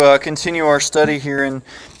Continue our study here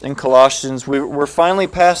in Colossians. We're finally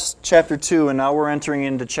past chapter 2, and now we're entering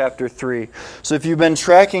into chapter 3. So if you've been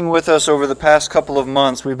tracking with us over the past couple of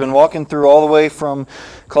months, we've been walking through all the way from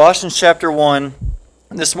Colossians chapter 1.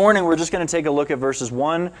 This morning we're just going to take a look at verses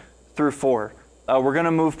 1 through 4. We're going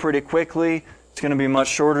to move pretty quickly. It's going to be much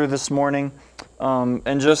shorter this morning.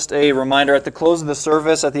 And just a reminder, at the close of the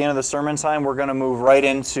service, at the end of the sermon time, we're going to move right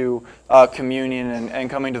into communion and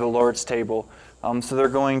coming to the Lord's table. So they're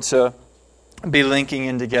going to be linking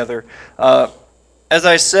in together. As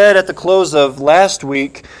I said at the close of last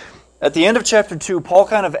week, at the end of chapter 2, Paul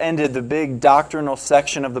kind of ended the big doctrinal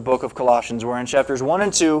section of the book of Colossians, where in chapters 1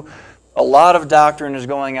 and 2, a lot of doctrine is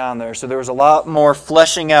going on there. So there was a lot more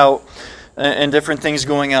fleshing out and different things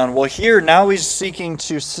going on. Well, here, now he's seeking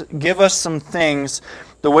to give us some things,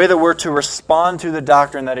 the way that we're to respond to the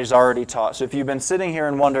doctrine that he's already taught. So if you've been sitting here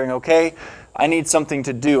and wondering, okay, I need something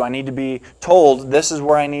to do. I need to be told this is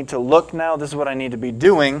where I need to look now. This is what I need to be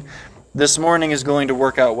doing. This morning is going to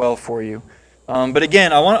work out well for you. But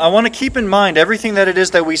again, I want to keep in mind everything that it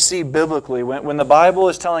is that we see biblically. When the Bible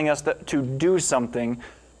is telling us that to do something,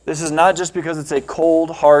 this is not just because it's a cold,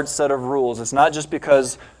 hard set of rules. It's not just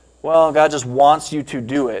because, well, God just wants you to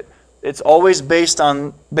do it. It's always based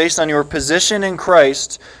on your position in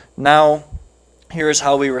Christ. Now, here's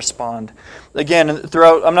how we respond. Again,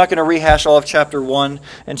 throughout, I'm not going to rehash all of chapter 1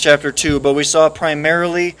 and chapter 2, but we saw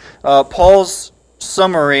primarily Paul's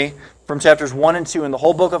summary from chapters 1 and 2 in the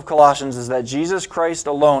whole book of Colossians is that Jesus Christ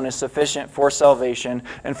alone is sufficient for salvation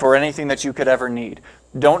and for anything that you could ever need.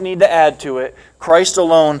 Don't need to add to it. Christ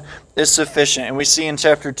alone is sufficient. And we see in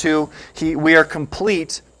chapter 2, we are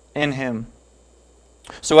complete in Him.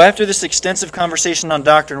 So after this extensive conversation on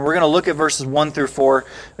doctrine, we're going to look at verses 1 through 4.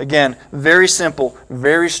 Again, very simple,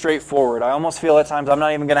 very straightforward. I almost feel at times I'm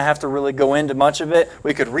not even going to have to really go into much of it.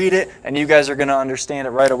 We could read it, and you guys are going to understand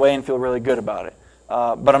it right away and feel really good about it.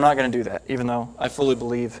 But I'm not going to do that, even though I fully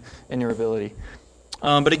believe in your ability.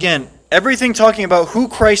 But again, everything talking about who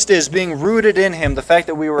Christ is, being rooted in Him, the fact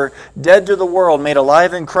that we were dead to the world, made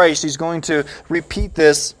alive in Christ, he's going to repeat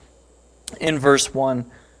this in verse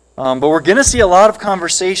 1. But we're going to see a lot of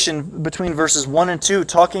conversation between verses 1 and 2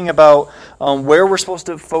 talking about where we're supposed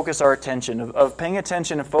to focus our attention, of paying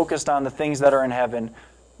attention and focused on the things that are in heaven,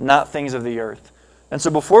 not things of the earth. And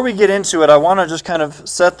so before we get into it, I want to just kind of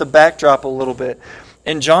set the backdrop a little bit.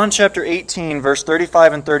 In John chapter 18, verse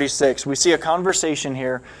 35 and 36, we see a conversation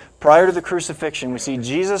here prior to the crucifixion. We see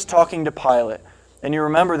Jesus talking to Pilate. And you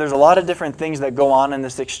remember, there's a lot of different things that go on in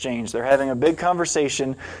this exchange. They're having a big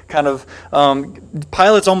conversation, kind of,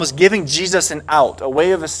 Pilate's almost giving Jesus an out, a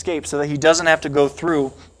way of escape, so that he doesn't have to go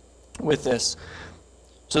through with this.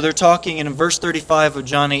 So they're talking, and in verse 35 of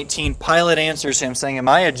John 18, Pilate answers him, saying, "Am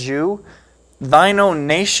I a Jew? Thine own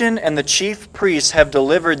nation and the chief priests have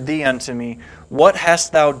delivered thee unto me. What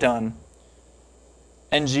hast thou done?"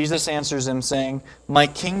 And Jesus answers him, saying, "My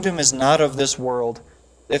kingdom is not of this world.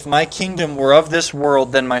 If my kingdom were of this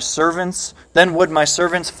world, then would my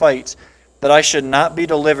servants fight, that I should not be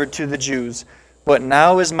delivered to the Jews. But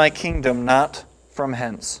now is my kingdom not from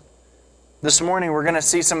hence." This morning we're going to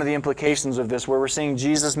see some of the implications of this, where we're seeing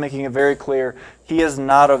Jesus making it very clear He is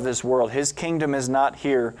not of this world. His kingdom is not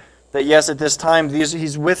here. That yes, at this time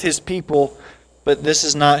He's with His people, but this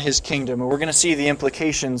is not His kingdom. And we're going to see the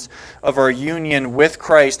implications of our union with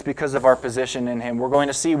Christ because of our position in Him. We're going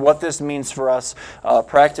to see what this means for us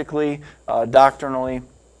practically, doctrinally,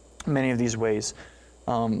 many of these ways.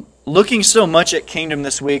 Looking so much at kingdom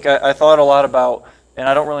this week, I thought a lot about, and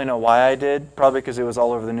I don't really know why I did, probably because it was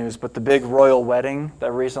all over the news, but the big royal wedding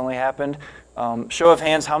that recently happened. Show of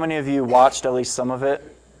hands, how many of you watched at least some of it?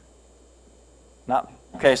 Not?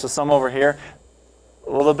 Okay, so some over here.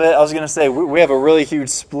 A little bit. I was going to say, we have a really huge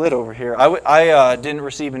split over here. I didn't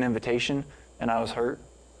receive an invitation, and I was hurt.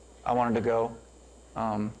 I wanted to go.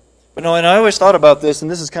 But no, and I always thought about this, and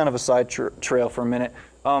this is kind of a side trail for a minute.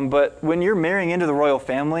 But when you're marrying into the royal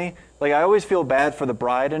family, like I always feel bad for the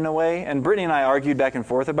bride in a way. And Brittany and I argued back and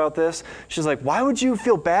forth about this. She's like, why would you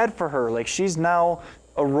feel bad for her? Like she's now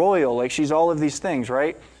a royal. Like she's all of these things,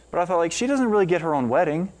 right? But I thought, like, she doesn't really get her own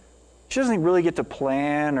wedding. She doesn't really get to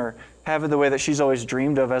plan or have it the way that she's always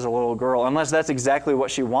dreamed of as a little girl, unless that's exactly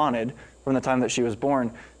what she wanted from the time that she was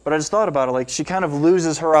born. But I just thought about it, like she kind of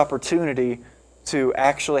loses her opportunity to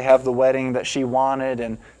actually have the wedding that she wanted.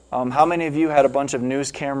 And how many of you had a bunch of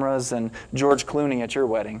news cameras and George Clooney at your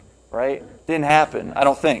wedding, right? Didn't happen, I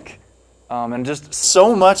don't think. And just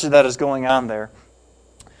so much of that is going on there.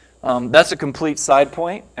 That's a complete side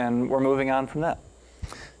point, and we're moving on from that.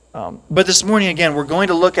 But this morning, again, we're going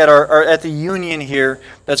to look at at the union here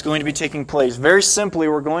that's going to be taking place. Very simply,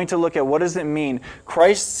 we're going to look at what does it mean.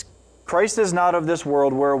 Christ is not of this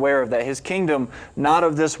world. We're aware of that. His kingdom, not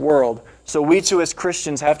of this world. So we too as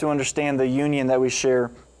Christians have to understand the union that we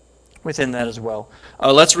share within that as well.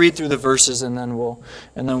 Let's read through the verses and then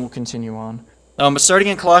we'll continue on. But starting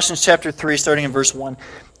in Colossians chapter 3, starting in verse 1.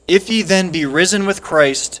 If ye then be risen with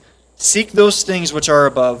Christ, seek those things which are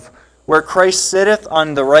above, where Christ sitteth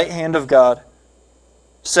on the right hand of God.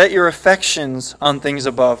 Set your affections on things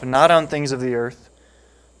above, not on things of the earth.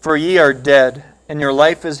 For ye are dead, and your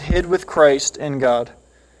life is hid with Christ in God.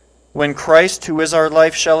 When Christ, who is our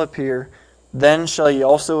life, shall appear, then shall ye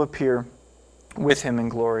also appear with him in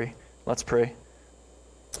glory. Let's pray.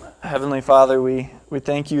 Heavenly Father, we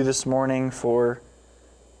thank you this morning for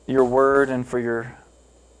your word and for your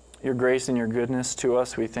grace and your goodness to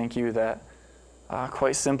us. We thank you that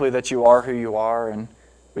quite simply that you are who you are, and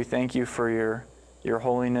we thank you for your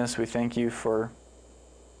holiness. We thank you for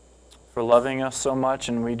loving us so much,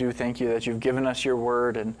 and we do thank you that you've given us your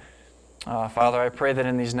word. And Father, I pray that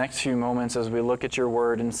in these next few moments as we look at your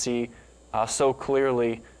word and see so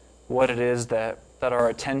clearly what it is that our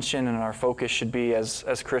attention and our focus should be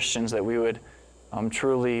as Christians, that we would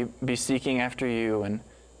truly be seeking after you, and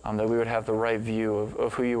that we would have the right view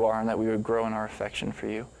of who you are, and that we would grow in our affection for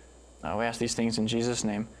you. We ask these things in Jesus'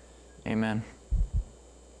 name. Amen.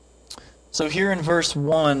 So here in verse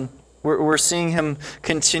 1, we're seeing him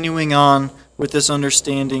continuing on with this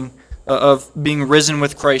understanding of being risen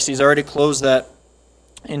with Christ. He's already closed that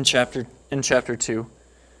in chapter 2.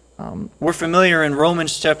 We're familiar in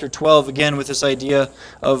Romans chapter 12, again, with this idea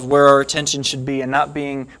of where our attention should be, and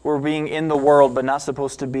we're being in the world, but not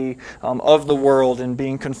supposed to be of the world and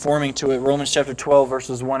being conforming to it. Romans chapter 12,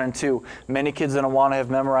 verses 1 and 2. Many kids in Awana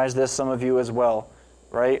have memorized this, some of you as well,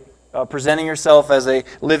 right? Presenting yourself as a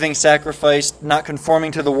living sacrifice, not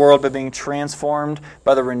conforming to the world, but being transformed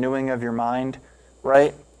by the renewing of your mind,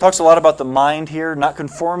 right? Talks a lot about the mind here, not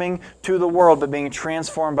conforming to the world, but being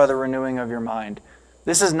transformed by the renewing of your mind.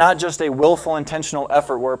 This is not just a willful, intentional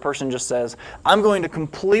effort where a person just says, I'm going to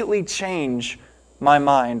completely change my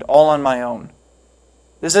mind all on my own.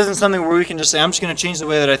 This isn't something where we can just say, I'm just going to change the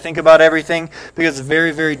way that I think about everything, because it's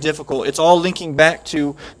very, very difficult. It's all linking back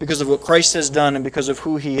to because of what Christ has done and because of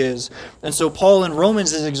who he is. And so Paul in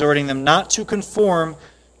Romans is exhorting them not to conform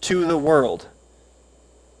to the world.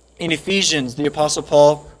 In Ephesians, the Apostle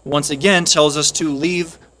Paul once again tells us to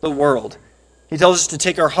leave the world. He tells us to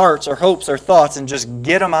take our hearts, our hopes, our thoughts, and just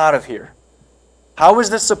get them out of here. How is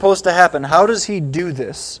this supposed to happen? How does he do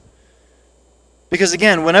this? Because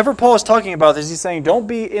again, whenever Paul is talking about this, he's saying, don't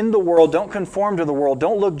be in the world, don't conform to the world,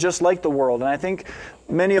 don't look just like the world. And I think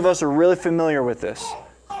many of us are really familiar with this.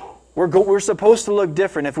 We're supposed to look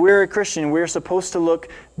different. If we're a Christian, we're supposed to look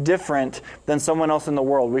different than someone else in the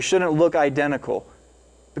world. We shouldn't look identical.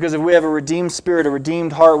 Because if we have a redeemed spirit, a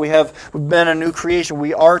redeemed heart, we've been a new creation,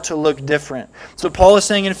 we are to look different. So Paul is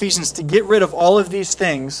saying in Ephesians to get rid of all of these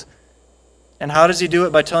things. And how does he do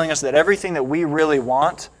it? By telling us that everything that we really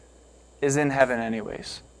want is in heaven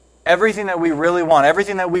anyways. Everything that we really want,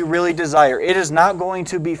 everything that we really desire, it is not going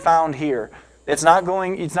to be found here. It's not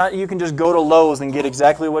you can just go to Lowe's and get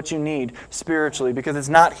exactly what you need spiritually, because it's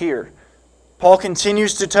not here. Paul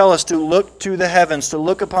continues to tell us to look to the heavens, to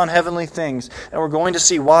look upon heavenly things, and we're going to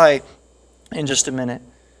see why in just a minute.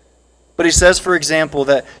 But he says, for example,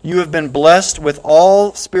 that you have been blessed with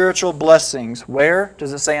all spiritual blessings. Where?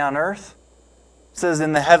 Does it say on earth? It says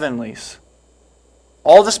in the heavenlies.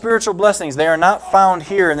 All the spiritual blessings, they are not found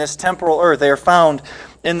here in this temporal earth. They are found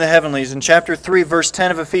in the heavenlies. In chapter 3, verse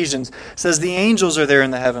 10 of Ephesians, it says the angels are there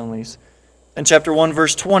in the heavenlies. In chapter 1,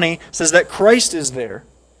 verse 20, it says that Christ is there.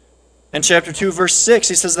 In chapter 2, verse 6,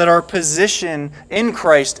 he says that our position in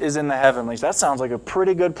Christ is in the heavenlies. That sounds like a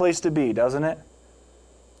pretty good place to be, doesn't it?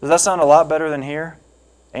 Does that sound a lot better than here?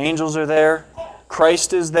 Angels are there.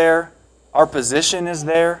 Christ is there. Our position is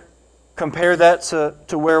there. Compare that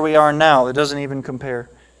to where we are now. It doesn't even compare.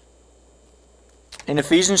 In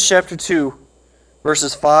Ephesians chapter 2,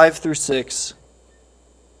 verses 5 through 6,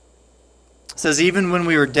 it says, even when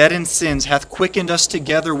we were dead in sins, hath quickened us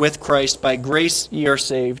together with Christ. By grace ye are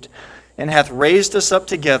saved, and hath raised us up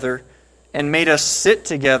together, and made us sit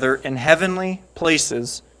together in heavenly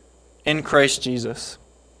places in Christ Jesus.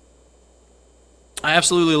 I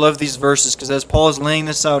absolutely love these verses, because as Paul is laying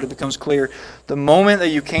this out, it becomes clear. The moment that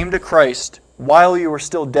you came to Christ, while you were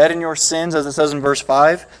still dead in your sins, as it says in verse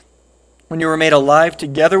 5, when you were made alive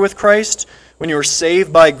together with Christ, when you were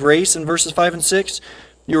saved by grace in verses 5 and 6,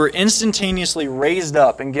 you were instantaneously raised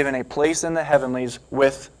up and given a place in the heavenlies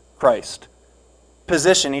with Christ.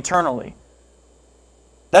 Position eternally.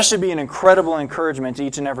 That should be an incredible encouragement to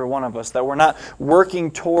each and every one of us, that we're not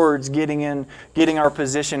working towards getting our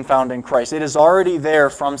position found in Christ. It is already there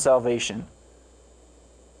from salvation.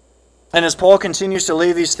 And as Paul continues to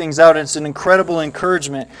lay these things out, it's an incredible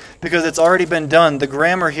encouragement because it's already been done. The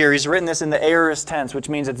grammar here, he's written this in the aorist tense, which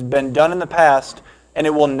means it's been done in the past and it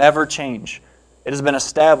will never change. It has been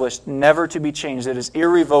established, never to be changed. It is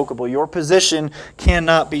irrevocable. Your position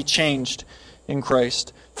cannot be changed in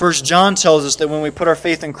Christ. 1 John tells us that when we put our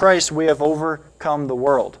faith in Christ, we have overcome the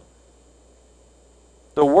world.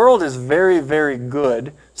 The world is very, very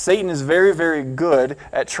good. Satan is very, very good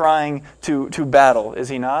at trying to battle, is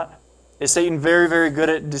he not? Is Satan very, very good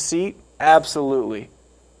at deceit? Absolutely.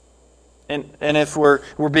 And if we're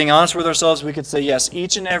being honest with ourselves, we could say, yes,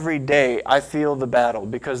 each and every day I feel the battle,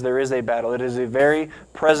 because there is a battle. It is a very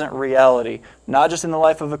present reality, not just in the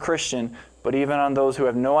life of a Christian, but even on those who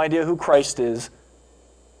have no idea who Christ is,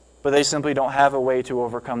 but they simply don't have a way to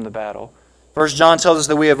overcome the battle. 1 John tells us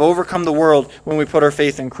that we have overcome the world when we put our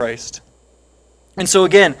faith in Christ. And so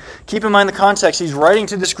again, keep in mind the context. He's writing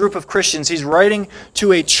to this group of Christians. He's writing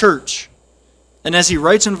to a church. And as he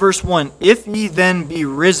writes in verse 1, if ye then be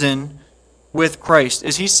risen with Christ,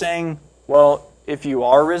 is he saying, well, if you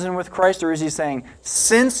are risen with Christ, or is he saying,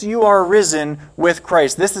 since you are risen with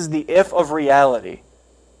Christ? This is the if of reality,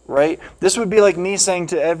 right? This would be like me saying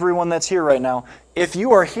to everyone that's here right now, if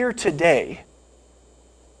you are here today,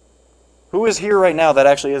 who is here right now that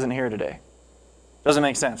actually isn't here today? Doesn't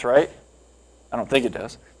make sense, right? I don't think it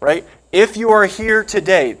does, right? If you are here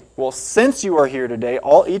today, well, since you are here today,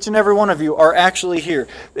 each and every one of you are actually here.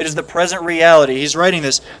 It is the present reality. He's writing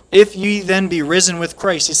this. If ye then be risen with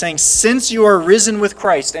Christ. He's saying, since you are risen with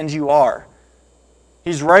Christ, and you are.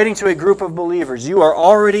 He's writing to a group of believers. You are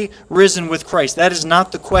already risen with Christ. That is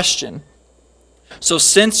not the question. So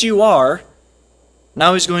since you are,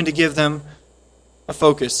 now he's going to give them a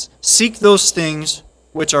focus. Seek those things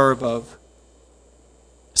which are above.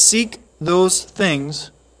 Seek those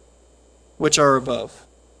things which are above.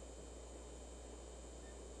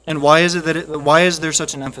 And why is there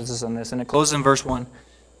such an emphasis on this? And it closes in verse 1,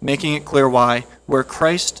 making it clear why. Where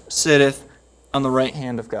Christ sitteth on the right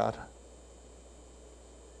hand of God.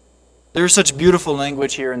 There's such beautiful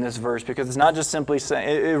language here in this verse, because it's not just simply saying,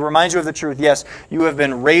 it reminds you of the truth. Yes, you have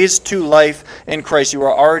been raised to life in Christ. You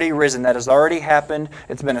are already risen. That has already happened.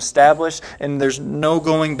 It's been established, and there's no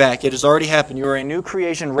going back. It has already happened. You are a new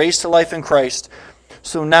creation, raised to life in Christ.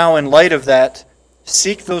 So now, in light of that,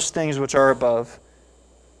 seek those things which are above.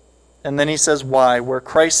 And then he says, why? Where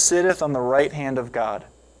Christ sitteth on the right hand of God.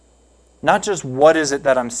 Not just what is it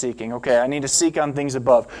that I'm seeking. Okay, I need to seek on things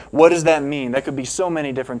above. What does that mean? That could be so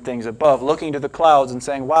many different things above. Looking to the clouds and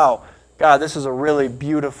saying, wow, God, this is a really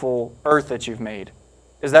beautiful earth that you've made.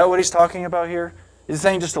 Is that what he's talking about here? Is he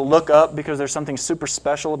saying just to look up because there's something super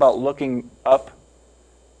special about looking up?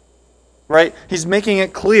 Right? He's making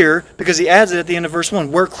it clear because he adds it at the end of verse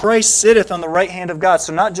 1. Where Christ sitteth on the right hand of God.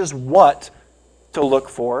 So not just what to look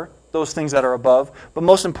for, those things that are above, but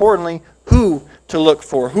most importantly, who to look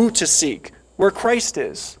for, who to seek, where Christ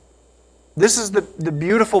is. This is the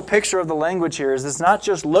beautiful picture of the language here, is it's not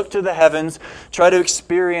just look to the heavens, try to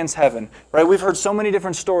experience heaven. Right? We've heard so many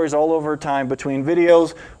different stories all over time between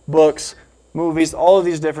videos, books, movies, all of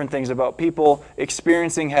these different things about people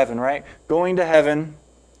experiencing heaven, right? Going to heaven,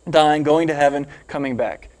 dying, going to heaven, coming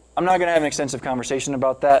back. I'm not going to have an extensive conversation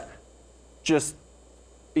about that. Just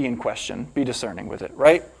be in question, be discerning with it,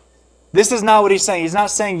 right? This is not what he's saying. He's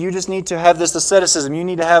not saying you just need to have this asceticism. You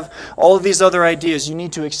need to have all of these other ideas. You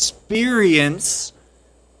need to experience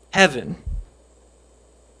heaven.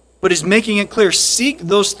 But he's making it clear, seek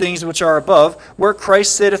those things which are above, where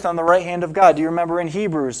Christ sitteth on the right hand of God. Do you remember in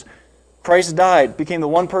Hebrews, Christ died, became the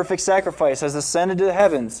one perfect sacrifice, has ascended to the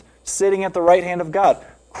heavens, sitting at the right hand of God.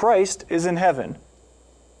 Christ is in heaven.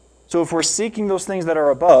 So if we're seeking those things that are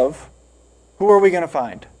above, who are we going to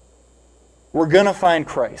find? We're going to find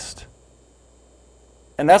Christ.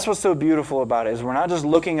 And that's what's so beautiful about it, is we're not just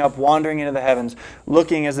looking up, wandering into the heavens,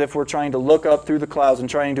 looking as if we're trying to look up through the clouds and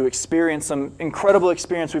trying to experience some incredible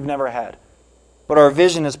experience we've never had. But our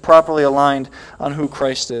vision is properly aligned on who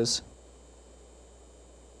Christ is.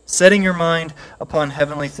 Setting your mind upon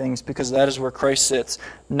heavenly things, because that is where Christ sits,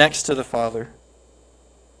 next to the Father.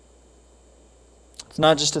 It's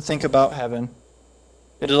not just to think about heaven.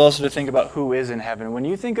 It is also to think about who is in heaven. When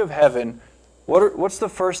you think of heaven, what's the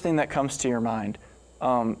first thing that comes to your mind?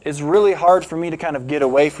 It's really hard for me to kind of get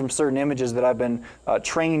away from certain images that I've been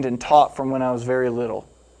trained and taught from when I was very little,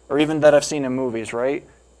 or even that I've seen in movies, right?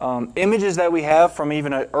 Images that we have from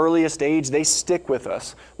even an earliest age, they stick with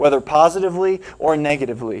us, whether positively or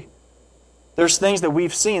negatively. There's things that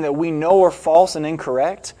we've seen that we know are false and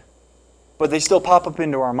incorrect, but they still pop up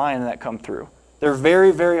into our mind that come through. They're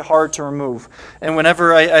very, very hard to remove. And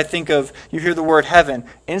whenever I think of, you hear the word heaven,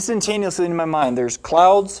 instantaneously in my mind, there's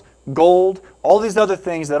clouds, gold, all these other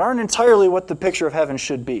things that aren't entirely what the picture of heaven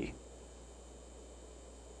should be.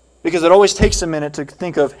 Because it always takes a minute to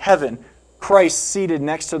think of heaven, Christ seated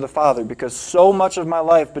next to the Father, because so much of my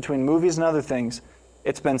life, between movies and other things,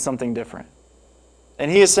 it's been something different. And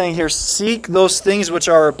he is saying here, seek those things which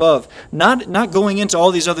are above. Not going into all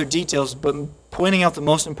these other details, but pointing out the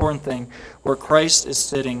most important thing, where Christ is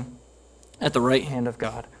sitting at the right hand of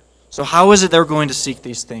God. So how is it they're going to seek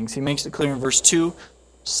these things? He makes it clear in verse 2,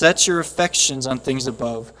 set your affections on things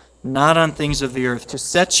above, not on things of the earth. To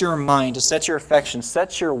set your mind, to set your affections,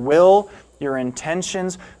 set your will, your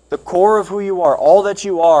intentions, the core of who you are, all that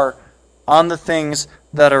you are, on the things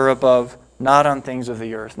that are above, not on things of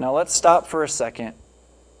the earth. Now let's stop for a second.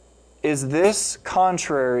 Is this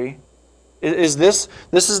contrary? Is this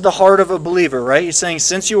is the heart of a believer, right? He's saying,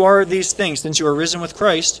 since you are these things, since you are risen with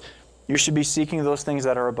Christ, you should be seeking those things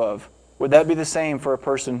that are above. Would that be the same for a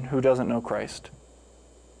person who doesn't know Christ?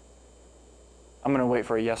 I'm going to wait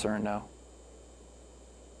for a yes or a no.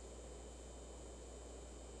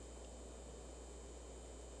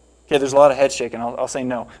 Okay, there's a lot of head shaking. I'll say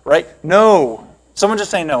no, right? No. Someone just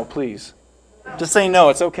say no, please. Just say no,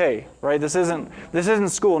 it's okay, right? This isn't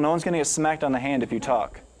school. No one's going to get smacked on the hand if you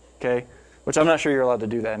talk, okay? Which I'm not sure you're allowed to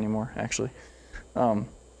do that anymore, actually.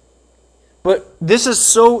 But this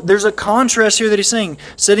is there's a contrast here that he's saying,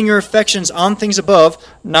 setting your affections on things above,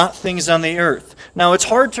 not things on the earth. Now, it's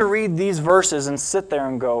hard to read these verses and sit there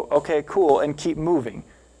and go, okay, cool, and keep moving.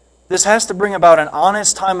 This has to bring about an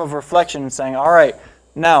honest time of reflection and saying, all right,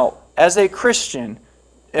 now, as a Christian,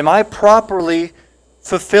 am I properly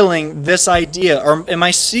fulfilling this idea? Or am I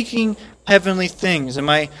seeking heavenly things? Am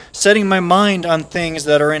I setting my mind on things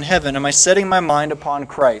that are in heaven? Am I setting my mind upon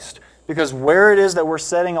Christ? Because where it is that we're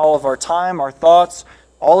setting all of our time, our thoughts,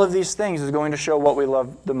 all of these things is going to show what we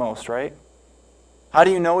love the most, right? How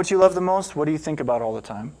do you know what you love the most? What do you think about all the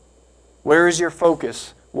time? Where is your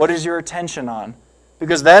focus? What is your attention on?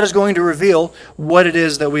 Because that is going to reveal what it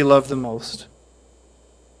is that we love the most.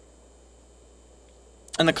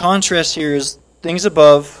 And the contrast here is things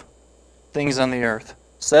above, things on the earth.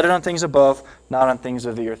 Set it on things above, not on things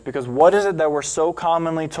of the earth. Because what is it that we're so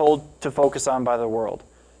commonly told to focus on by the world?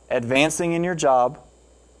 Advancing in your job.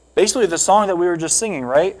 Basically the song that we were just singing,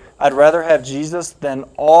 right? I'd rather have Jesus than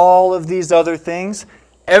all of these other things.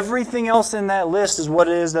 Everything else in that list is what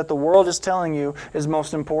it is that the world is telling you is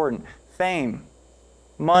most important. Fame,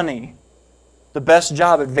 money, the best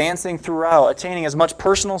job, advancing throughout, attaining as much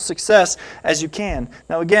personal success as you can.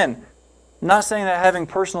 Now again, I'm not saying that having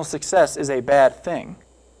personal success is a bad thing.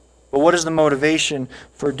 But what is the motivation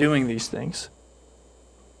for doing these things?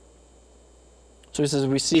 So he says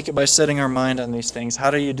we seek it by setting our mind on these things.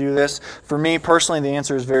 How do you do this? For me personally, the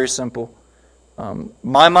answer is very simple.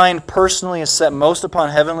 My mind personally is set most upon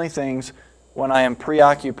heavenly things when I am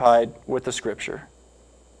preoccupied with the Scripture.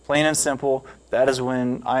 Plain and simple, that is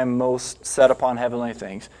when I am most set upon heavenly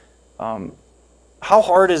things. How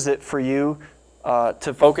hard is it for you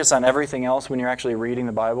to focus on everything else when you're actually reading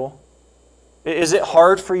the Bible? Is it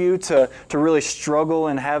hard for you to really struggle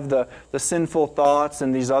and have the sinful thoughts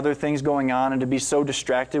and these other things going on and to be so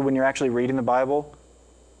distracted when you're actually reading the Bible?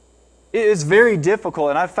 It is very difficult,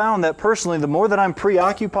 and I've found that personally, the more that I'm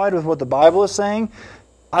preoccupied with what the Bible is saying,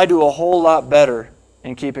 I do a whole lot better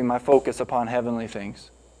in keeping my focus upon heavenly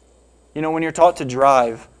things. You know, when you're taught to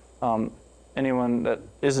drive, anyone that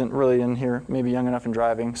isn't really in here, maybe young enough and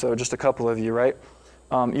driving, so just a couple of you, right?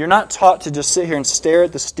 You're not taught to just sit here and stare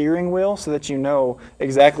at the steering wheel so that you know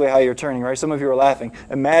exactly how you're turning, right? Some of you are laughing.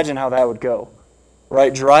 Imagine how that would go,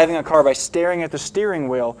 right? Driving a car by staring at the steering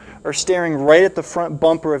wheel or staring right at the front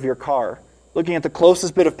bumper of your car, looking at the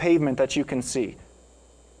closest bit of pavement that you can see.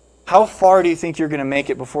 How far do you think you're going to make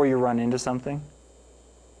it before you run into something?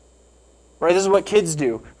 Right? This is what kids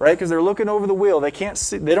do, right? Because they're looking over the wheel. They can't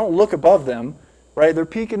see. They don't look above them, right? They're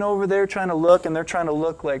peeking over there trying to look, and they're trying to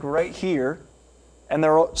look like right here. And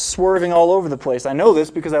they're swerving all over the place. I know this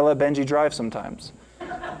because I let Benji drive sometimes.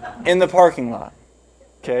 In the parking lot.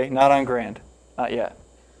 Okay? Not on Grand. Not yet.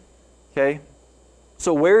 Okay?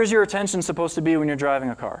 So where is your attention supposed to be when you're driving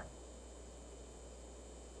a car?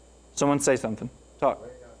 Someone say something. Talk.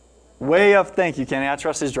 Way up. Thank you, Kenny. I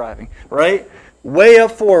trust his driving. Right? Way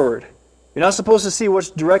up forward. You're not supposed to see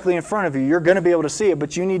what's directly in front of you. You're going to be able to see it,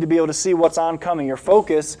 but you need to be able to see what's oncoming. Your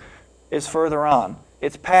focus is further on.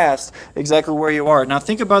 It's past exactly where you are. Now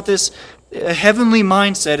think about this. A heavenly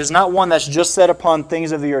mindset is not one that's just set upon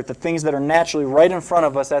things of the earth, the things that are naturally right in front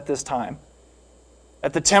of us at this time.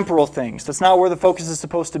 at the temporal things. That's not where the focus is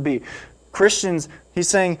supposed to be. Christians, he's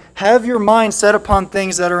saying, have your mind set upon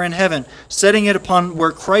things that are in heaven, setting it upon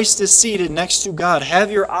where Christ is seated next to God.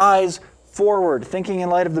 Have your eyes forward, thinking in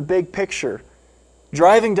light of the big picture.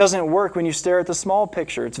 Driving doesn't work when you stare at the small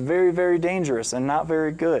picture. It's very, very dangerous and not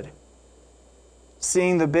very good.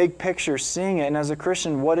 Seeing the big picture, seeing it. And as a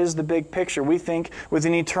Christian, what is the big picture? We think with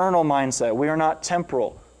an eternal mindset. We are not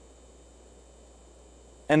temporal.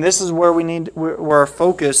 And this is where where our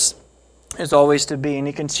focus is always to be. And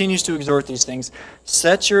he continues to exhort these things.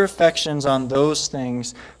 Set your affections on those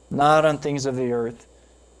things, not on things of the earth.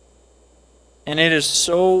 And it is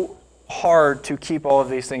so hard to keep all of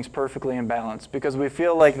these things perfectly in balance because we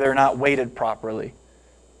feel like they're not weighted properly.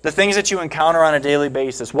 The things that you encounter on a daily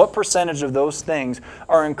basis, what percentage of those things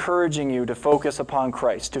are encouraging you to focus upon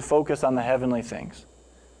Christ, to focus on the heavenly things?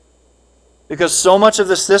 Because so much of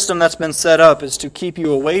the system that's been set up is to keep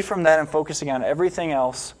you away from that and focusing on everything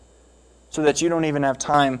else so that you don't even have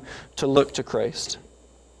time to look to Christ.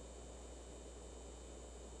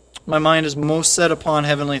 My mind is most set upon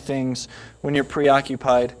heavenly things when you're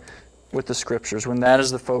preoccupied with the Scriptures, when that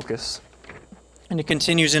is the focus. And it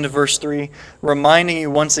continues into verse 3, reminding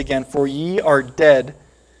you once again, for ye are dead,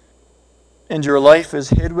 and your life is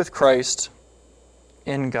hid with Christ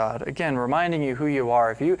in God. Again, reminding you who you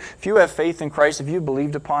are. If you have faith in Christ, if you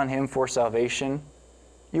believed upon Him for salvation,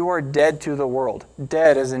 you are dead to the world.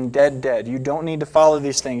 Dead as in dead. You don't need to follow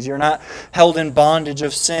these things. You're not held in bondage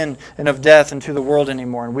of sin and of death and to the world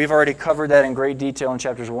anymore. And we've already covered that in great detail in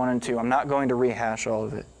chapters 1 and 2. I'm not going to rehash all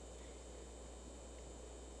of it.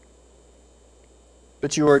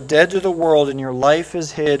 But you are dead to the world and your life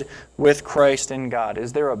is hid with Christ in God.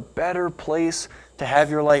 Is there a better place to have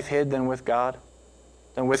your life hid than with God?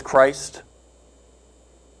 Than with Christ?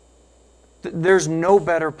 There's no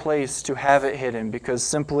better place to have it hidden because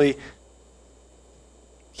simply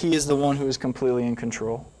He is the one who is completely in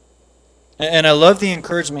control. And I love the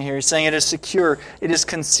encouragement here. He's saying it is secure. It is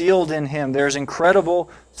concealed in Him. There's incredible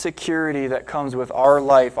security that comes with our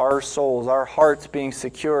life, our souls, our hearts being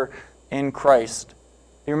secure in Christ.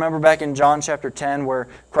 You remember back in John chapter 10 where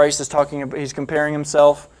Christ is talking about, He's comparing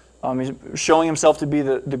Himself, He's showing Himself to be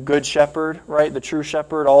the good shepherd, right? The true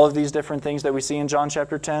shepherd, all of these different things that we see in John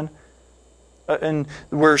chapter 10. And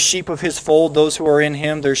we're sheep of His fold, those who are in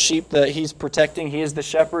Him. They're sheep that He's protecting. He is the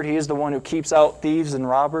shepherd. He is the one who keeps out thieves and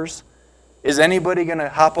robbers. Is anybody going to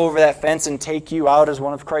hop over that fence and take you out as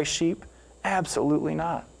one of Christ's sheep? Absolutely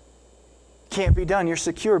not. Can't be done. You're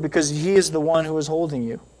secure because He is the one who is holding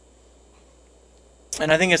you. And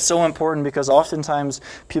I think it's so important because oftentimes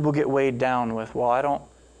people get weighed down with, well,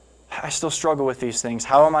 I still struggle with these things.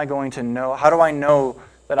 How am I going to know? How do I know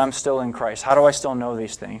that I'm still in Christ? How do I still know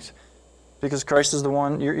these things? Because Christ is the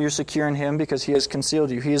one, you're secure in Him because He has concealed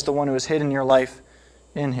you. He is the one who has hidden your life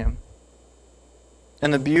in Him.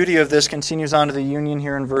 And the beauty of this continues on to the union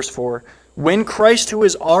here in verse 4. When Christ, who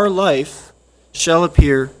is our life, shall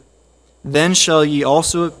appear, then shall ye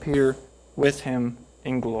also appear with Him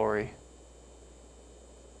in glory.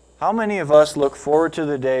 How many of us look forward to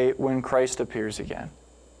the day when Christ appears again?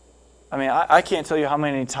 I mean, I can't tell you how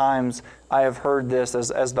many times I have heard this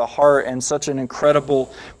as the heart and such an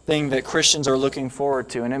incredible thing that Christians are looking forward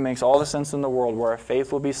to. And it makes all the sense in the world where our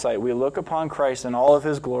faith will be sight. We look upon Christ in all of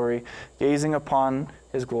His glory, gazing upon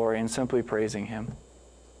His glory and simply praising Him.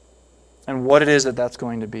 And what it is that's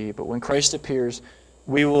going to be. But when Christ appears,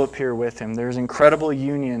 we will appear with Him. There's incredible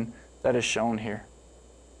union that is shown here.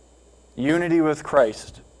 Unity with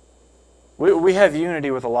Christ. We have unity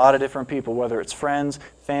with a lot of different people, whether it's friends,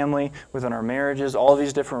 family, within our marriages, all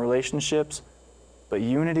these different relationships. But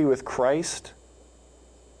unity with Christ,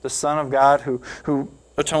 the Son of God who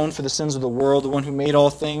atoned for the sins of the world, the one who made all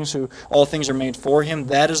things, who all things are made for Him,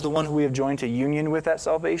 that is the one who we have joined to union with at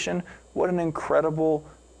salvation. What an incredible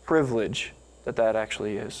privilege that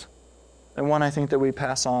actually is. And one I think that we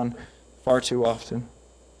pass on far too often.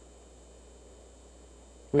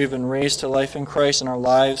 We have been raised to life in Christ and our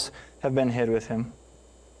lives have been hid with Him.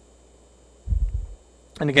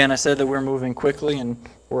 And again, I said that we're moving quickly and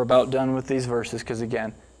we're about done with these verses because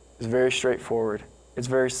again, it's very straightforward. It's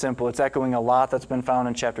very simple. It's echoing a lot that's been found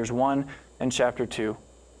in chapters 1 and chapter 2.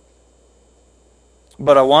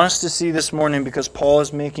 But I want us to see this morning, because Paul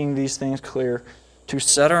is making these things clear, to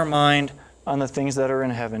set our mind on the things that are in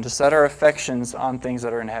heaven, to set our affections on things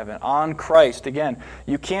that are in heaven, on Christ. Again,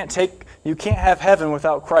 you can't have heaven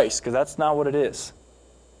without Christ, because that's not what it is.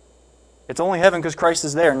 It's only heaven because Christ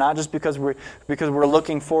is there, not just because we're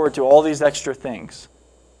looking forward to all these extra things.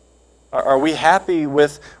 Are we happy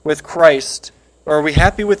with Christ? Or are we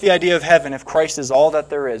happy with the idea of heaven if Christ is all that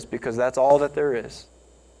there is? Because that's all that there is.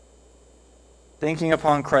 thinking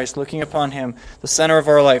upon Christ, looking upon Him, the center of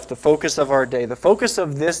our life, the focus of our day. The focus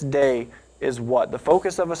of this day is what? The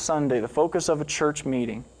focus of a Sunday, the focus of a church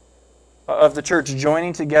meeting, of the church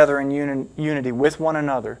joining together in unity with one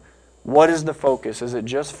another. What is the focus? Is it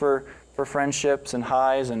just for friendships and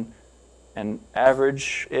highs and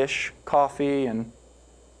average-ish coffee? And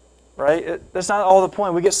right? That's not all the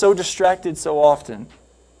point. We get so distracted so often.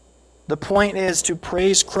 The point is to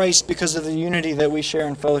praise Christ because of the unity that we share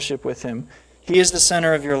in fellowship with Him. He is the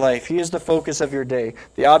center of your life. He is the focus of your day,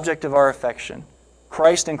 the object of our affection.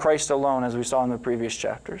 Christ and Christ alone, as we saw in the previous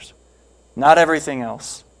chapters. Not everything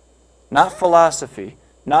else. Not philosophy.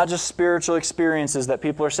 Not just spiritual experiences that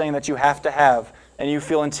people are saying that you have to have, and you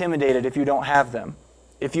feel intimidated if you don't have them.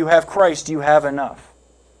 If you have Christ, you have enough.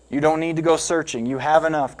 You don't need to go searching. You have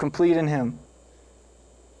enough, complete in Him.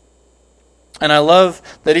 And I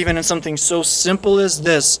love that even in something so simple as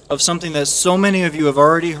this, of something that so many of you have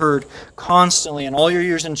already heard constantly in all your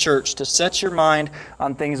years in church, to set your mind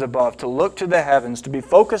on things above, to look to the heavens, to be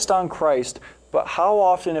focused on Christ. But how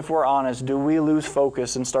often, if we're honest, do we lose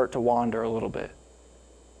focus and start to wander a little bit?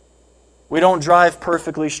 We don't drive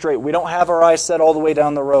perfectly straight. We don't have our eyes set all the way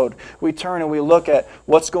down the road. We turn and we look at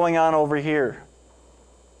what's going on over here.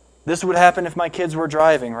 This would happen if my kids were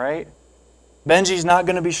driving, right? Benji's not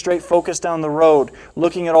going to be straight focused down the road,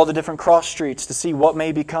 looking at all the different cross streets to see what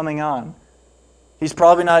may be coming on. He's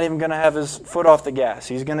probably not even going to have his foot off the gas.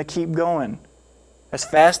 He's going to keep going as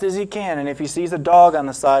fast as he can. And if he sees a dog on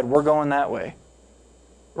the side, we're going that way.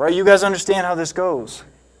 Right? You guys understand how this goes.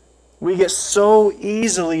 We get so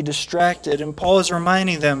easily distracted. And Paul is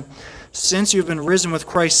reminding them, since you've been risen with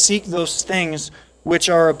Christ, seek those things which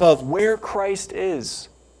are above, where Christ is.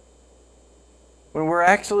 When we're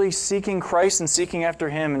actually seeking Christ and seeking after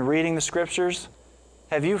Him and reading the Scriptures,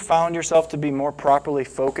 have you found yourself to be more properly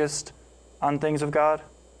focused on things of God?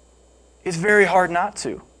 It's very hard not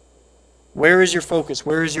to. Where is your focus?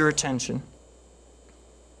 Where is your attention?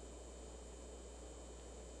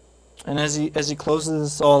 And as he closes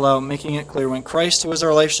this all out, making it clear, when Christ, who is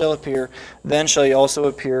our life, shall appear, then shall ye also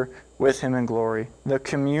appear with Him in glory. The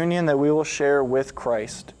communion that we will share with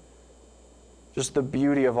Christ. Just the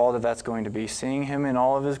beauty of all that that's going to be. Seeing Him in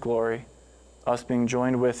all of His glory, us being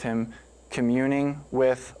joined with Him, communing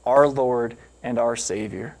with our Lord and our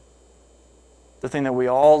Savior. The thing that we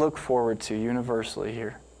all look forward to universally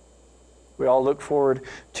here. We all look forward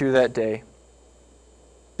to that day.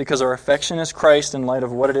 Because our affection is Christ in light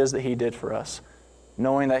of what it is that He did for us.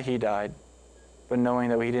 Knowing that He died, but knowing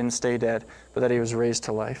that He didn't stay dead, but that He was raised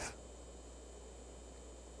to life.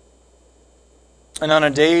 And on a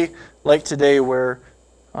day like today where,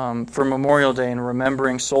 for Memorial Day and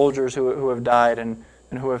remembering soldiers who have died and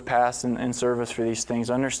who have passed in service for these things,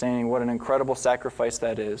 understanding what an incredible sacrifice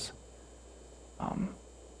that is.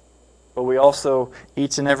 But we also,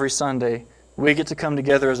 each and every Sunday, we get to come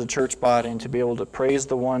together as a church body and to be able to praise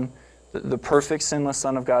the one, the perfect sinless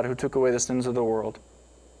Son of God who took away the sins of the world,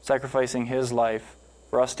 sacrificing His life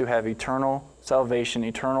for us to have eternal salvation,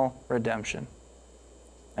 eternal redemption.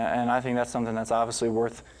 And I think that's something that's obviously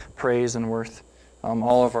worth praise and worth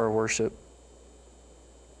all of our worship.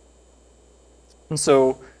 And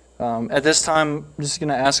so at this time, I'm just going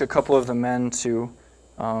to ask a couple of the men to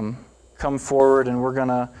come forward, and we're going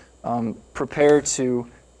to prepare to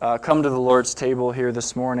come to the Lord's table here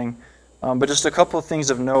this morning. But just a couple of things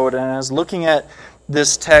of note. And as looking at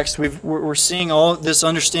this text, we're seeing all this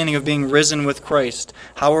understanding of being risen with Christ.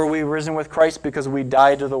 How are we risen with Christ? Because we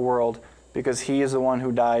died to the world. Because He is the one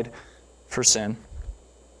who died for sin.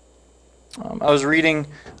 I was reading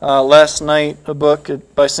last night a book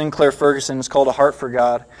by Sinclair Ferguson. It's called A Heart for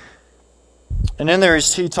God. And in there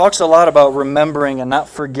he talks a lot about remembering and not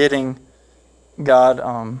forgetting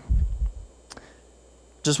God.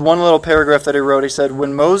 Just one little paragraph that he wrote, he said,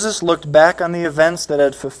 "When Moses looked back on the events that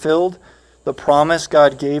had fulfilled the promise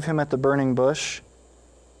God gave him at the burning bush,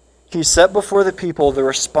 he set before the people the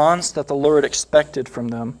response that the Lord expected from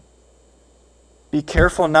them. Be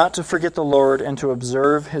careful not to forget the Lord and to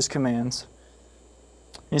observe His commands."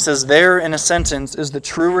 He says, there in a sentence is the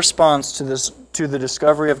true response to the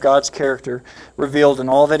discovery of God's character revealed in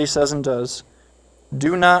all that He says and does.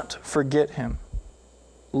 Do not forget Him.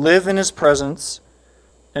 Live in His presence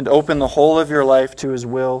and open the whole of your life to His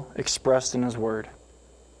will expressed in His Word.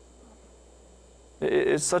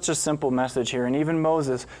 It's such a simple message here. And even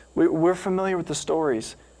Moses, we're familiar with the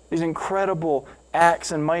stories. These incredible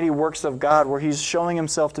acts and mighty works of God where He's showing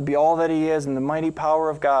Himself to be all that He is and the mighty power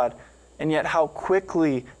of God. And yet how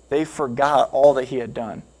quickly they forgot all that He had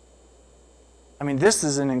done. I mean, this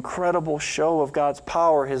is an incredible show of God's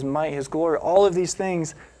power, His might, His glory, all of these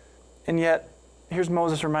things. And yet, here's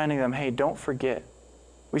Moses reminding them, hey, don't forget.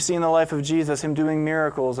 We see in the life of Jesus him doing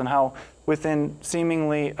miracles, and how within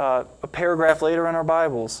seemingly a paragraph later in our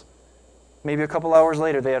Bibles, maybe a couple hours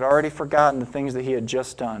later, they had already forgotten the things that he had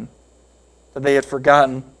just done. That they had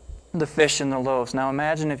forgotten the fish and the loaves. Now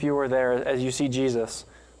imagine if you were there as you see Jesus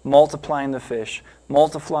multiplying the fish,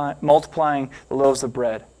 multiplying the loaves of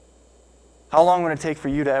bread. How long would it take for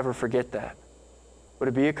you to ever forget that? Would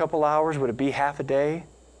it be a couple hours? Would it be half a day?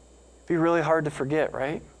 It'd be really hard to forget,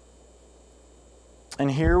 right?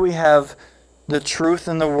 And here we have the truth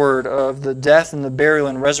and the word of the death and the burial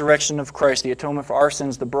and resurrection of Christ, the atonement for our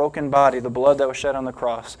sins, the broken body, the blood that was shed on the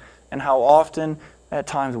cross, and how often at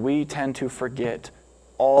times we tend to forget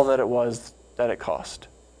all that it was that it cost.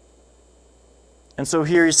 And so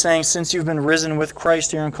here he's saying, since you've been risen with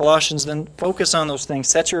Christ here in Colossians, then focus on those things.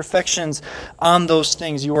 Set your affections on those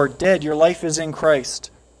things. You are dead. Your life is in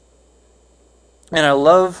Christ. And I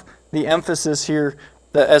love the emphasis here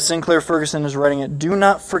that as Sinclair Ferguson is writing it, do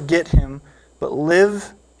not forget him, but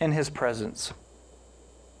live in his presence.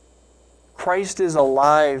 Christ is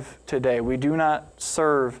alive today. We do not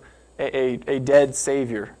serve a dead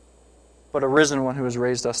Savior, but a risen one who has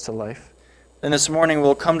raised us to life. And this morning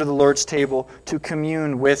we'll come to the Lord's table to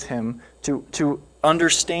commune with him, to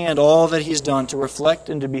understand all that he's done, to reflect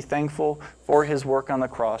and to be thankful for his work on the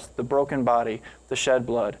cross, the broken body, the shed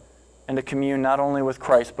blood, and to commune not only with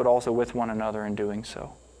Christ, but also with one another in doing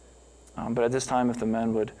so. But at this time, if the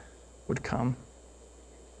men would come.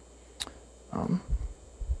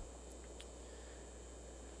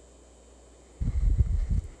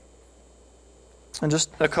 And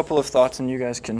just a couple of thoughts, and you guys can